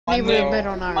He would have been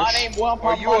on ours. My name Will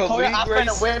Are you a Montoya. lead I'm finna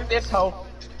race? whip this hoe.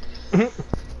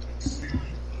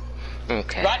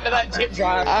 Okay. Right into that tip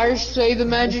drive. I say the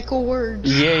magical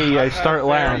words. Yay, I start Very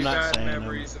last. bad saying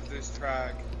memories of this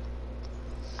track.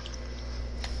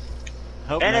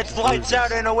 Hope And next it's lights loses.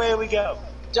 out and away we go.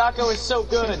 Jocko is so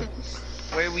good.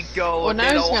 Way we go, Well,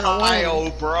 now in he's gonna Ohio,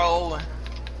 win. bro.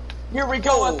 Here we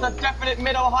go at the definite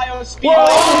mid-Ohio speed.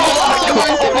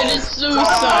 Committed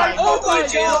suicide. Oh my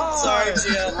Jill. god! Sorry,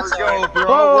 Jill. Here we Sorry. go, bro.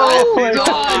 Oh We're in my God.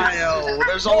 Ohio.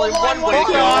 There's only one way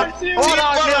to go. Hold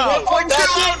on,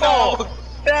 Hold on,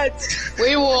 That's.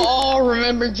 We will all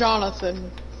remember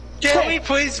Jonathan. Can we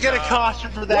please get a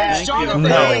caution for that? Where's Jonathan? No.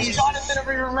 Where's Jonathan are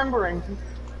we remembering?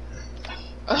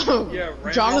 Oh, Yeah,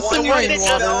 right. Jonathan The one that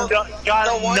Rainwater. Got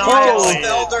The one not that deleted.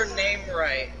 spelled their name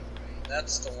right.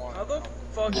 That's the one. How the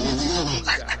fuck did you do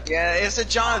that? Yeah, is it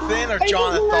Jonathan or I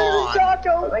Jonathan?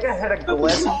 think I had a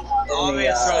glitch.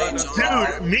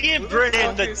 Obviously, Dude, me and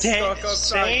Brennan the Fucking stuck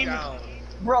upside same. down.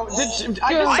 Bro, did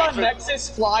I just saw Nexus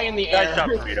fly in the Nice air.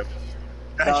 job, freedom.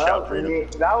 Nice job,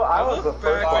 freedom. I I look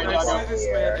back and I see this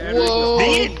man every Whoa.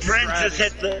 Me and Brent just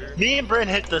hit the. Me and Brent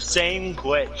hit the same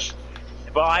glitch,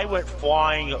 but I went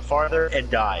flying farther and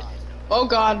died. Oh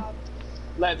god.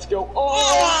 Let's go.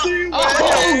 Oh,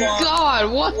 Oh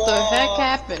god, what the heck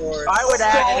happened? I would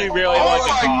actually really like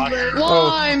a caution.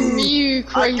 Lime, you I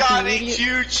crazy got a idiot.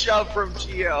 huge shove from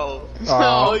Geo.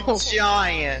 No.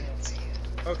 Giant.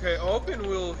 Okay, open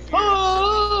wheel here.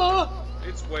 Ah!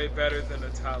 It's way better than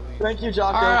Italian. Thank you,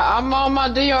 Jocko. Alright, I'm on my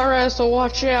DRS, so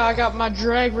watch out. I got my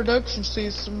drag reduction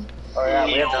system. Oh yeah,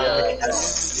 we have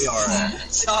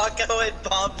Jocko and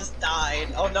Bubs died.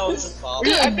 Oh no, it's Bob.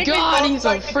 Good god, he's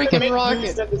a freaking Boost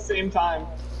rocket. at the same time.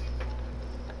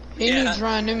 He Yeah. needs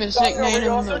Ryan Newman's Jocko, nickname we're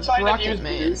him also the trying to Rocket use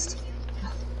Man. Boost.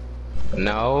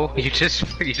 No, you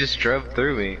just drove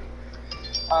through me.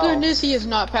 Oh. Goodness, he is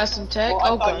not passing tech. Well, I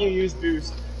Oh thought you god. used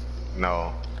Boost.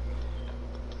 No.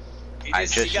 You, I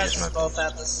just, just you guys used my- both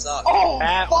have to suck. Oh,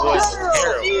 That was fire!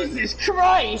 terrible. Jesus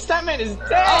Christ, that man is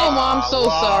dead! Oh, I'm so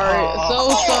sorry.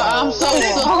 I'm so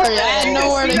sorry. I had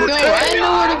nowhere to go. I had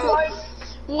nowhere to go.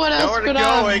 What else Nowhere to could I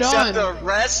go have except done? the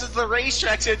rest of the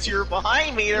racetrack since you're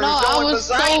behind me. There No, was no I one was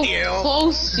beside so you.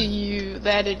 close to you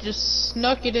that it just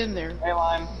snuck it in there. Hey,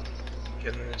 Lime.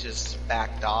 Couldn't have just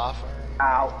backed off.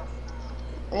 Ow.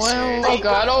 Well, oh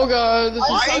god, this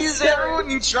Why is. is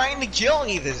everyone trying to kill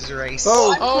me this race?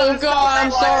 Oh god,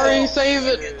 I'm sorry. Save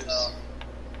it.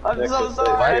 I'm so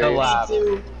sorry. the lap. Me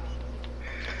too.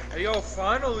 Hey yo,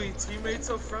 finally, teammates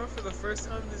up front for the first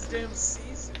time this damn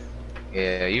season.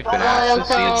 Yeah, you've been Oh out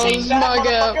god, since this is my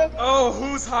gap. Oh,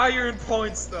 who's higher in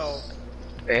points though?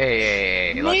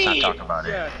 Hey, let's not Me. talk about it.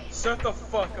 Yeah, shut the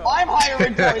fuck up. I'm higher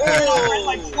in points. I'm higher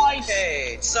like twice.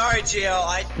 Okay, sorry, Gio.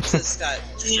 I just got.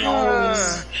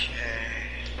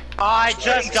 I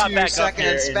just got 2 back up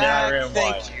here seconds and now we're back. in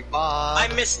Thank one. you, Bob.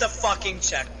 I missed the fucking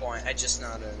checkpoint. I just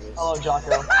noticed. Hello,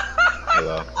 Jocko.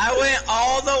 Hello. I went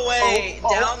all the way Oh,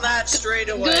 oh. down that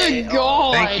straightaway. Good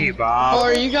god. Thank you, Bob. Oh,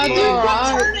 you got the I'm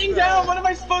right. turning down. What am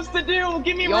I supposed to do?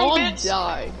 Give me room, Y'all bitch.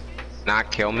 died.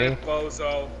 Not kill me?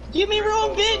 Bozo. Give me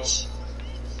room, bitch.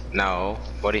 No.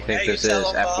 What do you think Hey, you this is? tell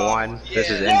 'em, Bob. F1? This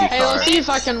is Yeah. Hey, let's IndyCar. see if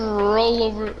I can roll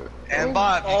over. And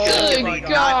Bob, you Oh could Good have my been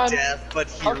God. not deaf, but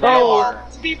here Okay, we are.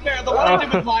 to be fair, the one I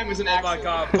did with mine was an Oh my accident.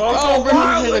 god, Oh, Bozo,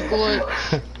 Brendan hit why? a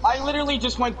glitch. I literally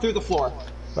just went through the floor.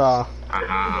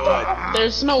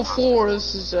 There's no floor.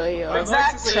 This is a. I'd like to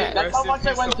Exactly, say that's how rest in much I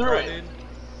peace went to through it.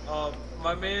 Brennan.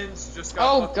 My man's just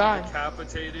Oh, got God. fucking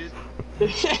decapitated.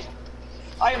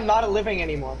 I am not a living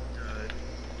anymore.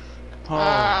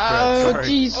 Oh,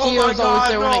 geez, Oh my Geo's always god,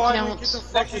 there no, when it I didn't get counts. the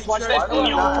fucking Nexus, watch this.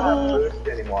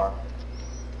 checkpoint. No.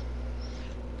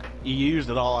 You used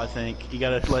it all, I think. You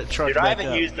gotta let charge Dude, I back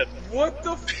haven't up. used it. What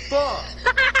the fuck?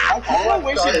 I kind of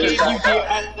wish it gave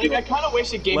you. I kind of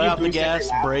wish it gave Let you out the boost every gas,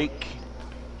 lap. brake.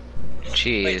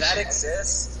 Wait, that Jeez.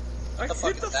 exists? I The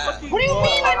fuck hit the is that? fucking What do you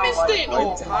mean I wall. missed it? My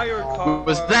entire car.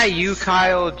 Was that you,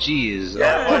 Kyle? Jeez.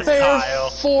 Yeah. Oh, was Prepare Kyle.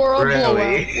 for a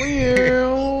Really?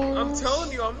 blowout. I'm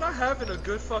telling you, I'm not having a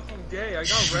good fucking day. I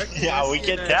got wrecked. Yeah, we in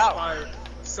can the tell. by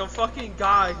some fucking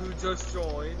guy who just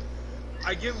joined.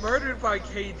 I get murdered by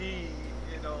KD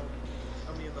in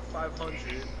the 500.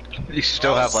 You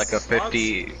still have like a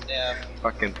 50 Yeah.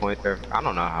 fucking point there. I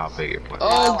don't know how big your point is.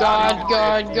 Oh god,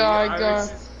 god, god,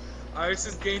 god. Iris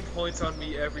just gained points on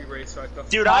me every race. So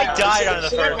Dude, I died on the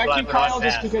Should I first wreck lap you, when I Kyle, was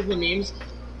just fast. because of the memes?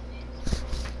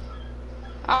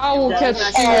 I will catch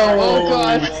that's Geo. Oh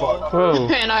god. Whoa.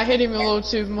 Man, I hit him a little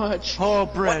too much. Oh,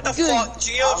 What bread. the fuck?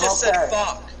 Gio just said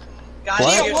fuck. God,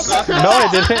 What? Gio just said No,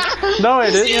 I didn't. No, I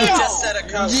Gio didn't. just said a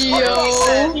cuss word.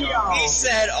 Gio. He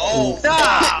said, oh,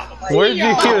 Stop! Where did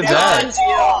you hear that?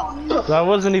 Gio. That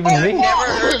wasn't even I've me. never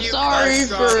heard you Sorry cuss,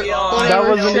 for. Gio. That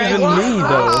wasn't even me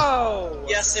though. Wow.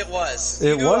 Yes, it was.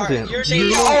 It You are- wasn't. Your name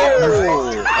is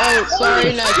Oh,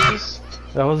 sorry, Nexus.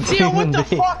 That wasn't Gio, even what me. the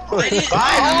fuck?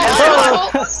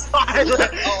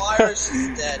 Oh, Irish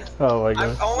is dead. Oh my I've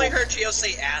god. only heard Gio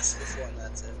say ass before, and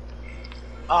that's it.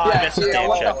 Oh, I Yeah, missed the Gio, damn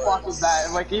what the show. fuck is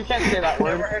that? Like, you can't say that I've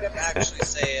never word. heard him actually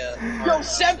say Yo,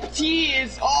 Septi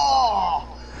is. Oh!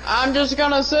 I'm just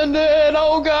gonna send it.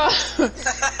 Oh god. I'm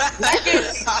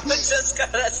just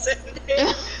gonna say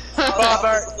it.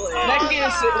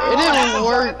 Nexus, It didn't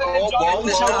work.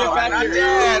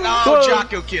 Whoa.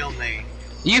 Jocko killed me.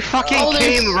 You fucking Oh,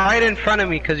 there's- came right in front of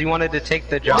me because you wanted to take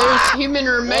the job. There's human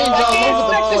remains all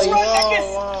over the Nexus,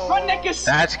 place. run, Nexus!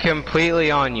 That's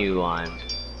completely on you, Lime.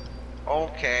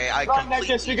 Okay, I Run,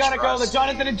 Nexus, we gotta go. The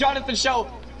Jonathan and Jonathan show.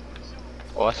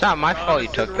 Well, it's not my fault you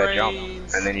took that jump,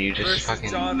 Reigns and then you just versus fucking.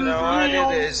 Jonathan. No,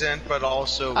 it isn't, but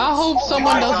also. I hope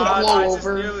someone does a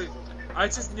blowover. I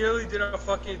just nearly did a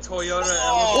fucking Toyota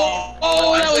Oh,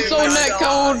 Oh, that was so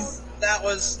netcode. That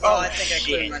was. Oh, I think I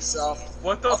cleared myself.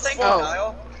 What the Oh, thank you, fuck?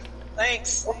 Kyle.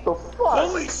 Thanks.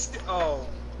 Holy shit. Oh.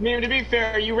 I mean, to be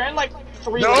fair, you ran like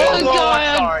 3 Oh laps.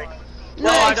 god. No,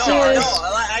 I know, I know. Nexus.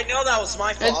 I know that was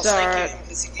my fault. It's I was alright. thinking,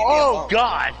 'cause he gave me a Oh bump.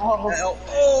 god! Help.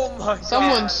 Oh my god.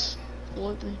 Someone's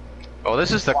looking. Well,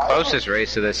 this is the closest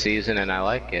race of the season, and I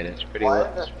like it. It's pretty lit.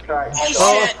 Oh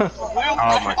shit! Oh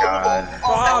my god.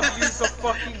 Bob, use the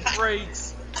fucking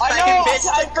brakes. I know, missed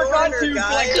I the forgot corner, to.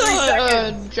 guys. Like 3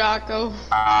 seconds. Jocko.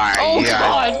 Ah, Oh yeah.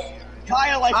 god.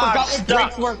 Kyle, I forgot what stuck.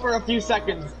 brakes were for a few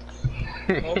seconds.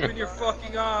 Open your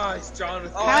fucking eyes,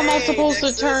 Jonathan. Oh, How am I hey, supposed to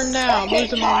Nexus. turn down? Okay,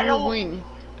 Losing my rear Kyle. wing.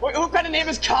 Wait, what kind of name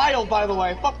is Kyle, by the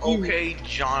way? Fuck you. Okay,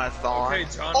 Jonathan. Okay,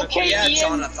 Jonathan. Okay, Yeah, Ian.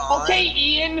 Jonathan. Okay,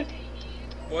 Ian.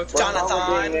 What's Jonathan.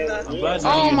 I'm glad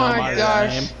Oh you know my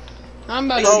gosh. name. I'm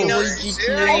about Oh, to no, delete serious?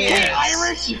 GTA. Okay,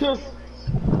 Irish.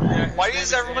 Why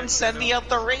does everyone send me up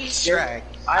the racetrack?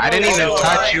 I didn't even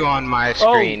touch you on my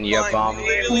screen, you bum.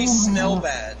 Really smell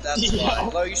bad. That's why.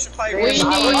 Although you should probably We raise need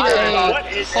What a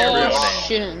is your real name?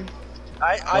 caution.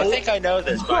 I think I know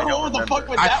this, but I What don't the remember. fuck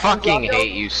was I that one, fucking Jocko?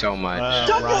 hate you so much.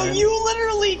 Jocko, Ryan. you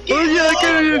literally gave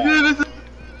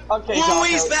Okay,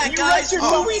 Louie's Jocko, back, you guys. wrecked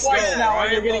yourself Louie's twice back. now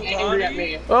and you're getting angry at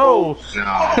me. Oh.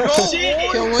 No.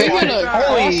 Shit! Can we get a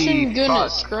Holy caution?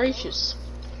 Goodness fuck. gracious.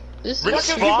 This is Jocko,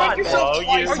 Respawn, you wrecked yourself bro,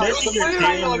 twice. you're Now missing you're your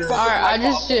trying to game. accept Alright, my I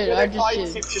just fault. did, You're I gonna just fight did.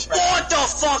 six respect. What the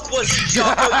fuck was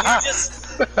Jocko? You just.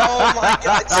 Oh my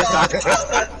god, Jocko.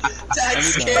 That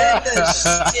scared the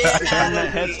shit Turn out that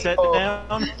of me. headset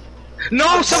down.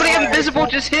 No, somebody invisible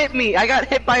just hit me. I got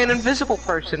hit by an invisible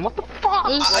person. What the fuck?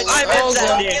 This I oh meant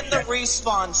god. that in the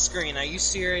respawn screen. Are you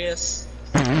serious?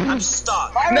 I'm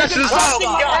stuck. This is I'm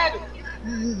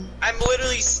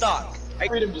literally stuck.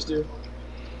 Freedom just do.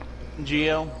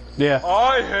 Geo. Yeah.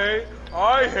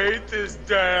 I hate this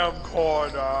damn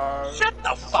corner. Shut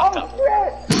the fuck up.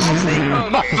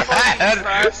 My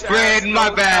bad. Fred, my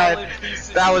bad.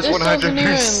 That was This doesn't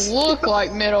 100%. even look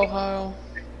like Mid-Ohio.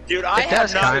 Dude, I It have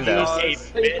does not kinda. used a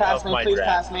Please bit pass of me, my please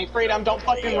draft. pass me. Freedom, don't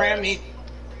fucking ram me.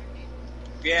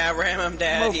 Yeah, ram him,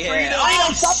 Dad. Yeah. Freedom,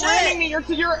 Oh, stop shit. ramming me.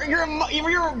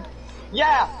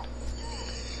 Yeah.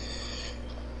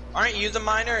 Aren't you the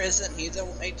minor? Isn't he the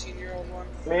 18-year-old one?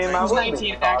 He's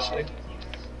 19 actually.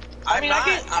 I mean, I'm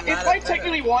if not I a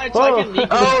technically wanted to, I can legally.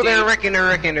 Oh, they're wrecking.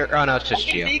 Oh no, it's just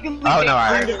I can Gio. legally Oh no,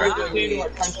 I. take Freedom to a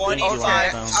country.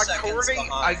 25 Okay, seconds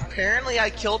behind. apparently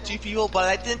I killed 2 people, but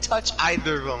I didn't touch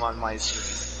either of them on my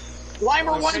screen.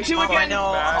 Limer 1 and 2 I again. know.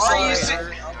 Are you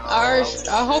Sorry. Irish,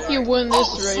 I hope you win this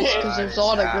Oh, race shit. because there's a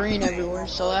lot of green everywhere,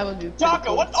 so that would be pretty Jocko,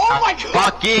 cool. what? Oh my god!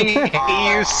 Fucking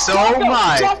hate you so Jocko,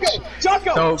 much.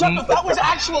 Jocko, So- that was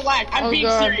actual lag. I'm Oh, being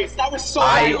God. serious. That was so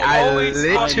I real.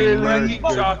 literally.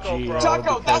 Jocko, bro.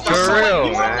 Jocko, that was For so real,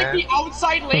 you were on like man. the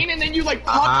outside lane and then you like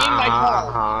popped in my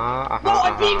car. No,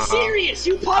 I'm being serious.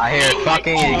 You popped I hear in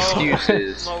fucking my car.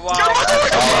 excuses. Oh, wow.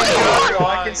 Oh,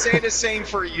 I can say the same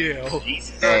for you.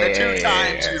 Hey, The 2 hey,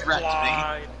 times hey. you wrecked me.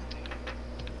 Fine.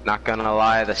 Not gonna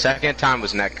lie, the second time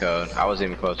was netcode. I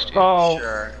wasn't even close to you. Oh.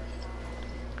 Sure.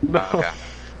 Okay.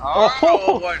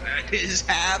 Oh, what is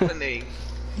happening?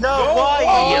 No, why?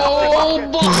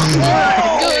 Oh,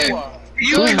 boy.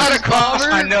 You Good. cut across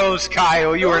my nose,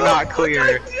 Kyle. You are not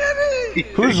clear.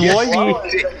 Who's Yes, Loigy? you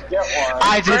did.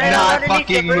 I did not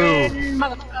fucking move.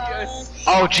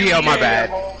 Oh, Gio, my bad.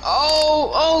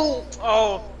 Oh,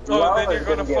 Oh, then you're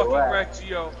gonna fucking wreck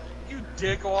Gio. You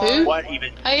dickwad. Who? What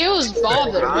even? hey, it was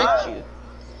Bob that wrecked you.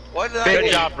 What did I Good Good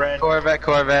do? job, Brent.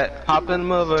 Corvette. Hop in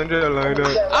my Vanilla.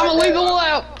 I'm a legal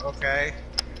out. Okay.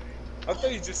 I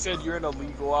thought you just said you're an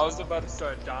illegal. I was about to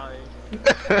start dying.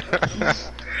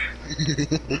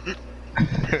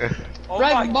 Oh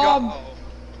Right, my Bob. God.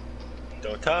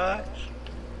 Don't touch.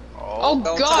 Oh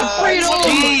Don't God, touch. Freedom!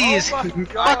 Jeez, Oh my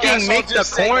God. fucking make the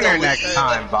just take corner the next lead.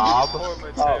 time, Bob. Poor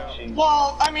Mateo.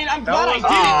 Well, I mean, I'm glad I did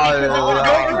Oh, it. Lord.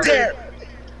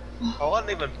 I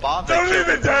wasn't even bothered. Don't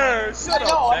even dare! Shut No,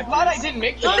 up, I'm glad I Becky. didn't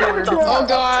make the corner. Oh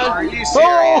God! Are you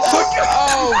serious?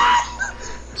 Oh!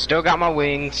 Still got my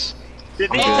wings.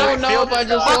 Did he Oh not no! feel I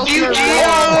just Fuck lost you, my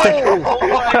Gio! Oh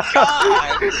my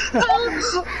god!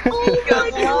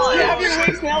 Good You lord. have your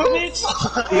wings now, bitch.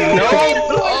 No!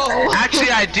 Oh!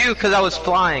 Actually, I do, because I was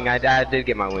flying. I did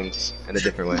get my wings in a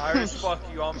different way. Irish, fuck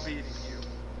you, I'm beating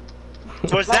you.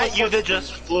 Was that you that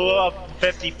just flew up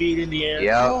 50 feet in the air?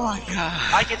 Yep. Oh my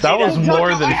god. I can see That was that. more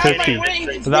than I have my 50.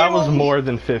 wings. That was more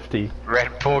than 50.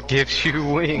 Red Bull gives you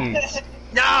wings.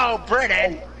 No,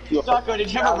 Brennan! Jocko,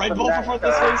 did you have a Red Bull before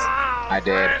this race? I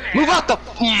did. Move out the.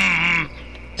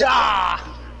 Ah!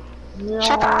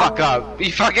 Shut the fuck up.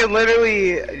 You fucking literally.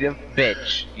 You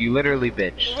bitch. You literally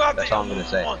bitch. That's all I'm gonna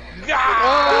say.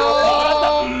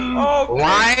 Oh,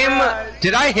 Lime,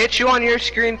 did I hit you on your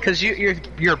screen? Cause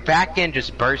your back end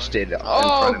just bursted in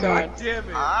Oh front of God! me. Damn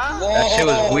it. That shit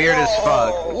was weird as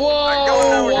fuck.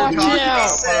 Whoa! Watch He out!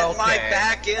 said my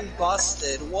back end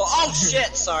busted. Whoa. Oh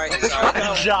shit! Sorry.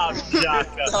 No, Jock.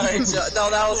 sorry. No,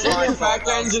 that was my fault.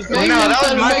 Maybe No, that instead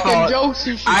was of my making fault. jokes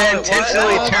and shit. I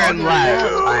intentionally turned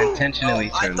left. I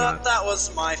intentionally I turned thought left. that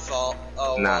was my fault.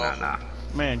 Oh No, well. no.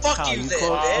 Man, Fuck Kyle, you you then,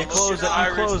 close bitch. that.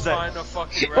 You close that. Find a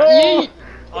fucking Yeet.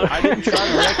 I didn't try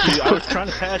to wreck you. I was trying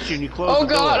to pass you, and you closed Oh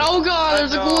the door. God! Oh God!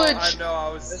 There's a glitch. I know,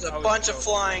 I was. There's I a was bunch of joking.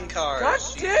 flying cars.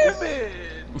 God damn it!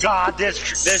 God,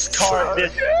 this car,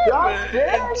 this. God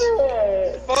damn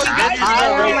it! Fuck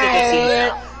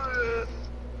Alright.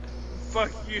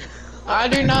 Fuck you. I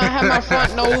do not have my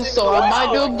front nose, so I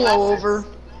might do a blowover.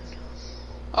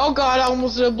 Oh God! I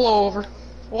almost did a blowover.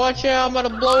 Watch out! I'm gonna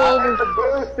blow over.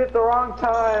 Boost at the wrong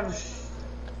time.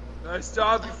 Nice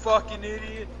job, you fucking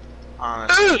idiot.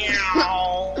 Honestly.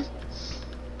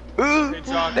 Hey,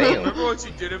 John, Damn. remember what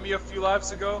you did to me a few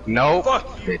laps ago? Nope.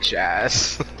 Fuck you. Bitch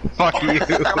ass. Fuck you.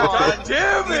 God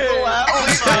damn it!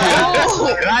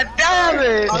 Oh! God damn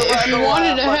it! If you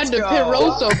wanted to head to Pit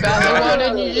Road so badly, why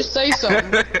didn't you just say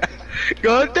something?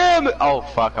 God damn it! Oh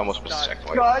fuck! I almost missed a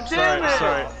checkpoint. God damn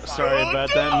it! Sorry about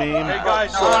that meme. Hey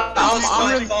guys, I'm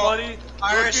something funny.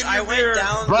 Irish, I went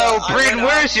down. Bro, I Bryn, went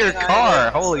where's up your and I car?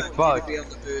 didn't Holy expect fuck. you to be able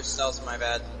to boost. That was my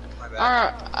bad. My bad.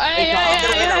 Alright,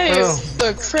 hey,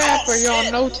 the crap are y'all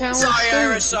shit. no talent Sorry,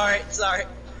 Irish. students? Sorry.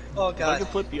 Oh I god. can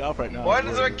flip you off right now. Why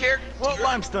does our character? What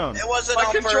limestone? It wasn't My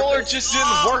on controller purpose. just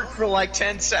didn't work for like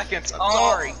 10 seconds. I'm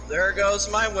sorry. There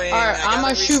goes my wing. Alright, I I'm gotta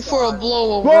gonna shoot for a respawn.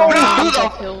 blowover. Who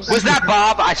the? Was that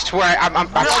Bob? I swear, I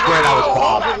swear that was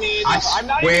Bob. I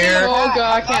swear. Oh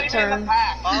God, I can't turn.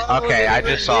 Okay, I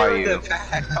just saw you.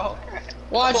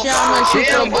 Watch out, I'm gonna shoot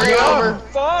for a blowover.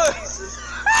 Fuck!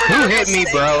 Who hit me,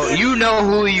 bro? You know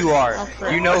who you are.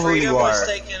 You know who Freedom you was are.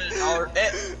 taking an hour.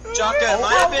 Jocko, it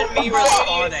might have been me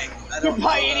respawning. I don't know.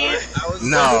 I was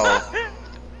No.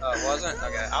 Oh, it wasn't?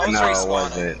 Okay. I was No, it respawning.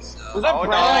 wasn't. So. Was that Oh,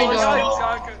 Brian? no.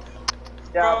 Shotgun.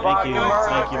 Yeah,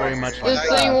 Thank you very much. This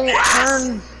thing won't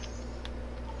turn.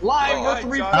 Live with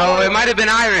three. Oh, it might have been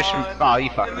Irish. Oh, you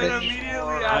And fucking then bitch.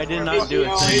 immediately I did not do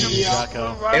a thing,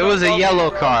 Jocko. It was a yellow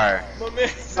car.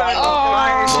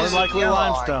 Oh. More likely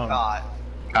limestone.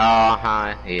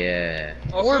 Uh-huh, yeah.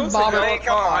 We're bobber. Hey,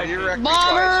 come on, you're wrecking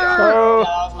Bobber! Yeah, that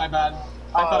was my bad.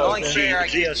 I thought it Only was fair I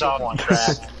get Gio's off on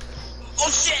track. Oh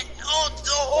shit! Oh,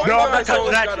 No, oh. I'm not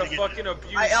touching that. Gotta fucking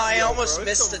abuse I Gio, almost bro.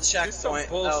 missed the It's some checkpoint.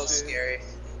 That was bullshit. scary.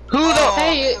 Who the?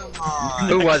 Hey,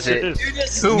 Who was it? You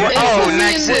just Who? It's Oh, in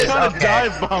Nexus. the- What kind of Okay.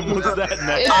 dive bomb was that, it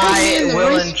Nexus? put me in the will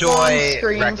respawn enjoy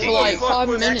screen wrecking for like you. 5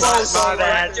 Fuck minutes. Oh, My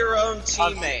bad. your own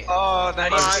teammate. Oh,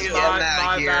 that needs to get My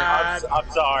out of here. bad.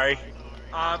 I'm sorry.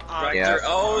 Wrecked Yeah. your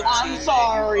own I'm teammate.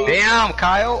 sorry. Damn,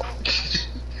 Kyle.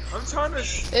 I'm trying to.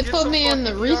 It get put some me in the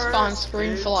fucking respawn ERS,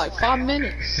 screen bitch. for like 5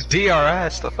 minutes.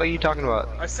 DRS. The fuck are you talking about?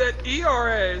 I said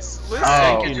ERS. Listen.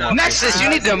 Oh, you, Nexus. Nexus, you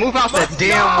need to move out the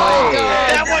damn Oh way.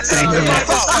 God.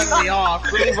 Pissing me off.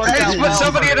 Really worked I just out put well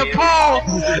somebody for in a me. pole.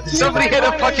 Somebody hit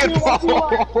a fucking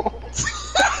pole.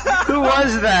 Who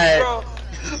was that? Bro,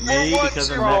 Me, because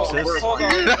of Nexus. hold on.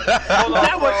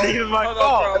 That wasn't even my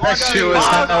fault. That shit was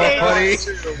hella funny.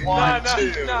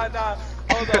 Nah.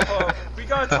 Hold on. We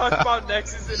gotta talk about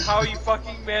Nexus and how you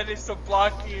fucking managed to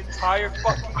block the entire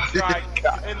fucking track.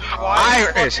 And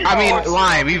Irish. I mean,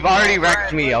 Lime. You've already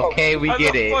wrecked me. Okay, we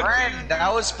get it. Bren,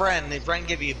 that was Bren. Bren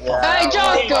gave you. Hey,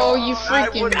 Jocko, you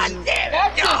freaking. That's it.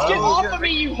 Get off of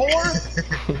me, you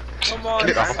whore. Come on, Get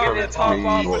it's off time to of top me.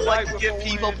 off You the would night like to with give a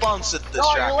people win. bumps at this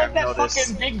No, track, you're like I've that noticed.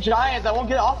 fucking big giant that won't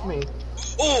get off me.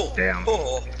 Oh, Damn.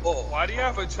 oh, oh. Why do you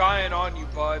have a giant on you,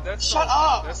 bud? Shut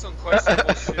up! That's some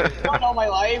questionable shit. You don't know my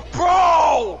life.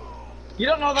 Bro! You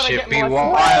don't know that Shit I get be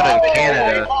molested. wild in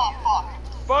Canada.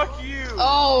 Fuck you!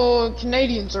 Oh,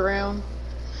 Canadians around.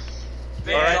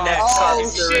 Big Alright, dog. next. Oh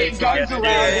Sorry, shit, guns yeah, around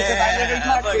because I live in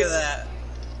yeah, look Texas. at that.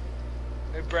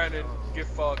 Hey, Brandon, get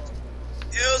fucked.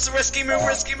 It was a risky move,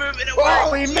 and it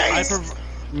Holy worked. mace!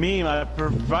 I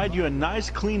provide you a nice,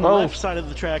 clean Oh. left side of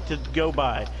the track to go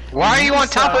by. Why are you on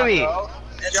top of me?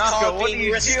 It's Jocko, called what being do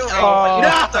you risky. do? Oh, Oh.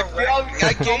 I gave you all the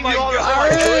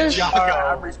God. Jocko,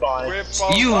 I'm respawning. Rip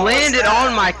off You all landed that.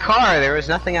 on my car. There was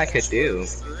nothing I could do.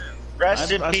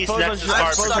 Rest in I peace, suppose I Nexus should- I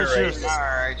Car suppose I Race. should-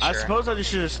 Alright, I sure. suppose I just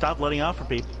should have stopped letting out for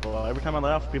people. Every time I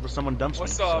let out for people, someone dumps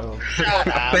What's me. up? So.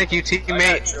 Thank you,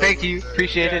 teammate. Thank you.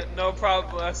 Appreciate Yeah, it. no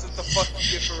problem. That's what the fuck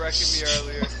you get for wrecking me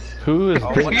earlier. Who is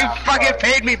big? You fucking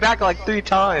paid me back like 3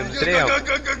 times. Damn.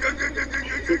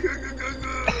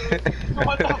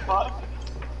 What the fuck?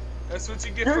 That's what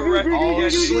you get for wrecking me. Oh,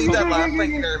 at just leave that the- laugh.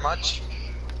 Thank you very much.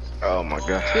 Oh my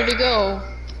god. Two to go.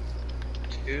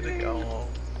 2 to go.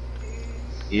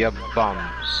 You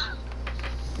bums.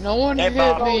 No one Hey, hit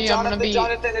Bob. me. I'm gonna be.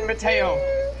 Jonathan and Mateo.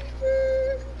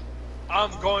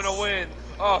 I'm going to win.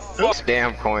 Oh, This fuck.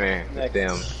 damn corner.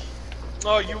 Damn.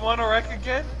 Oh, you want to wreck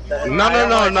again? You wanna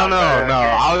No, wreck? no.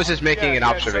 I was just making an Yeah,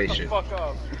 observation. Shut the fuck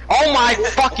up. Oh my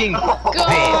fucking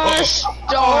Gosh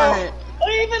darn it!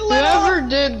 I even let off. Whoever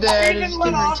did that is getting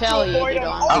retaliated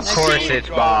on. Of course it's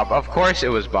Bob. Of course it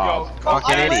was Bob. Yo,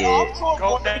 Fucking I let idiot. off to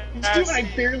Go avoid you, and I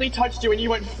nasty. barely touched you, and you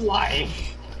went flying.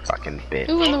 Fucking bitch.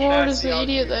 Who in the world is Nasty the out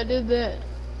idiot that did that?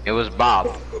 It was Bob.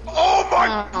 Oh my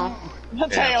I don't know.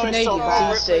 Mateo is so Canadians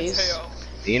bad. these days.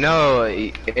 You know,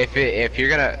 if you're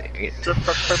gonna. Okay,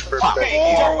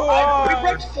 Oh, we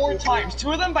wrecked 4 times.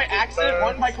 2 of them by accident,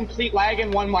 1 by complete lag,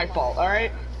 and 1 my fault. All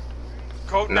right.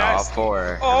 Go No, nasty.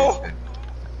 4. Oh.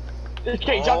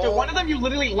 Okay, Jocko, 1 of them you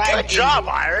literally lagged. Good job,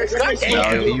 Iris. Good No,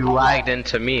 game. you lagged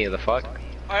into me. The fuck?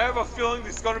 I have a feeling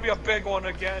there's gonna be a big one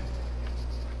again.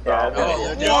 Oh, One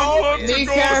left Be to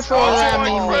go. careful Oh around my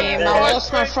me, man. God. I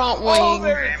lost my front Oh, wing.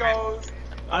 there it goes.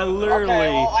 I literally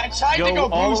Okay, well, I tried to go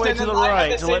all boost the way and to then the I had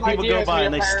right the to let same people idea go as by, me,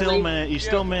 and you apparently.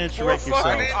 still managed to Poor wreck yourself.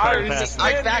 fucking Irish. Past me.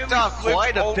 I backed off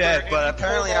quite a bit, but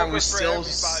apparently I was still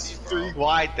everybody, bro. 3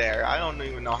 wide there. I don't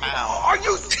even know how. Are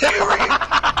you serious?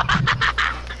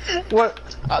 What?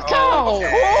 A cow!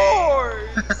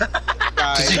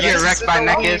 Guys, Did you get wrecked by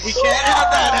Neckis? We can't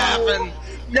have that happen.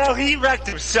 No, he wrecked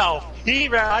himself.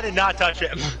 I did not touch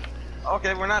him.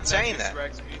 Okay, we're not saying that.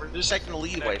 Wrecks me. We're just taking the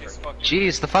lead away from it.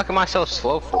 Jeez, the fuck am I so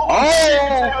slow for?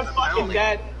 I was fucking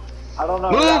dead.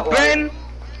 Move, Ben!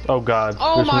 Oh god.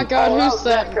 Oh There's my some- god, who's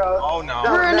that? Oh no.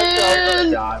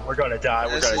 Brennan! We're gonna die.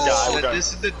 We're This gonna die. We're is, gonna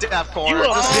this is the death corner. You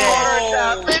little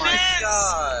Oh bitch.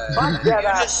 my god. You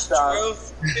just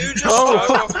drove. You just Oh.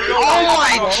 drove. Oh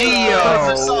my Geo!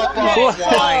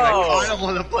 I don't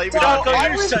want to play with Jocko, you.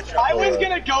 you're such a I was whore.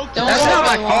 gonna go. Don't That's not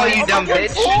my worry, fault, you dumb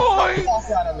bitch.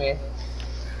 Fuck out of me.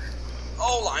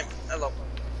 Oh, Lime. Hello.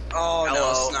 Oh, no,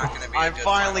 Hello. it's not gonna be. a I'm good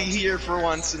finally final. here for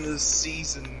once in this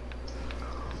season.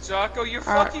 Jocko, you're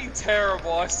fucking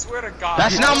terrible. I swear to God.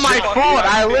 That's You're not my fucking fault.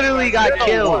 I terrible. literally got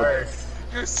killed.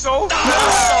 You're so So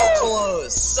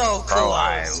close. So close. Bro,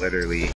 I literally.